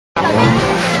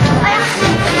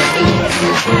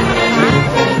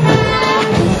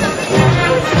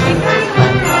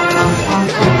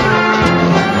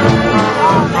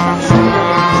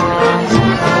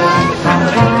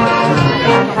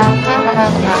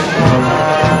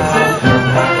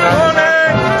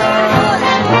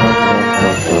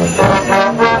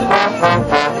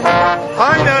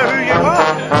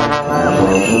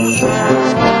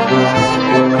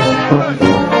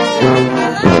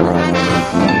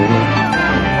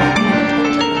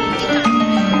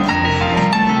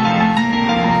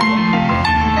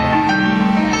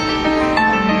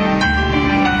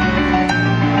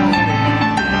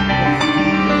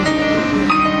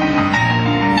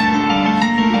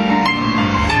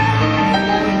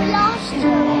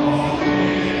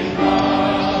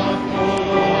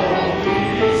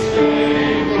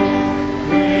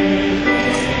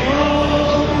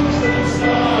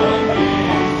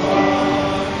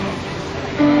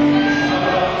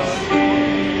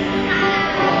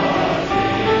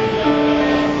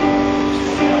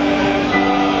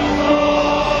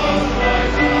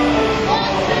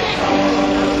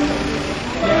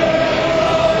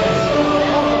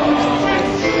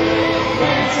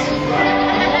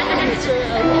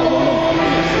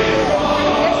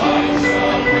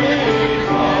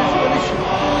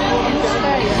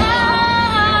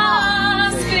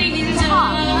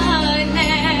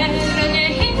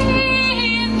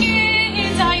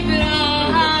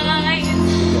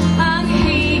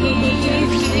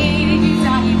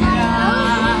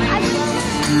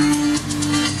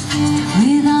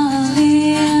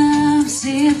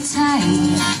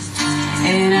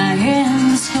And our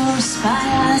hands forced by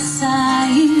our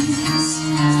sides,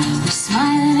 we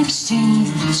smile and exchange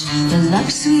the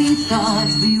looks we thought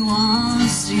we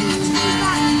once knew.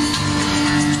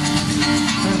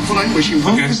 What I'm wishing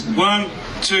for. Okay, 1,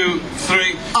 2,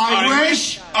 3. I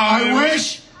wish.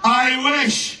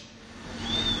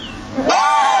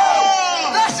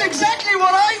 Oh! That's exactly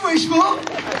what I wish for.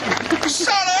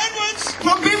 Sara Edwards!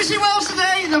 From BBC Wales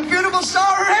today, the beautiful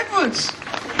Sara Edwards.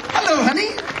 Hello,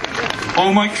 honey.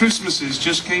 All my Christmases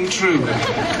just came true. Come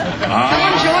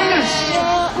and join us.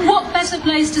 What better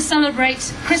place to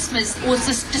celebrate Christmas or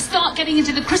to start getting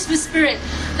into the Christmas spirit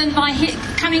than by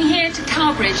coming here to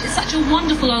Cowbridge? It's such a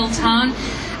wonderful old town,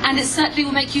 and it certainly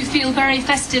will make you feel very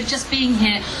festive just being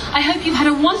here. I hope you've had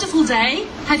a wonderful day.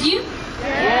 Have you?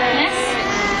 Yes?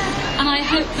 And I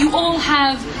hope you all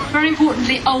have, very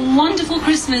importantly, a wonderful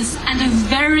Christmas and a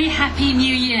very happy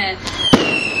New Year.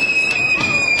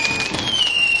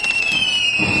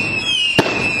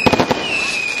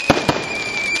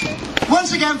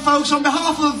 Once again, folks, on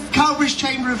behalf of Cowbridge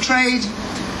Chamber of Trade,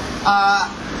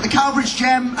 the Cowbridge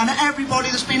Gem, and everybody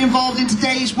that's been involved in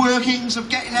today's workings of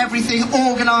getting everything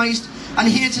organised, and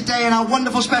here today, and our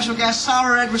wonderful special guest,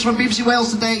 Sara Edwards from BBC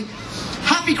Wales today,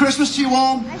 happy Christmas to you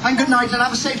all, and good night, and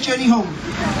have a safe journey home.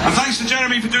 And thanks to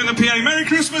Jeremy for doing the PA. Merry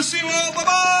Christmas, see you all,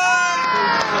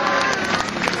 bye-bye!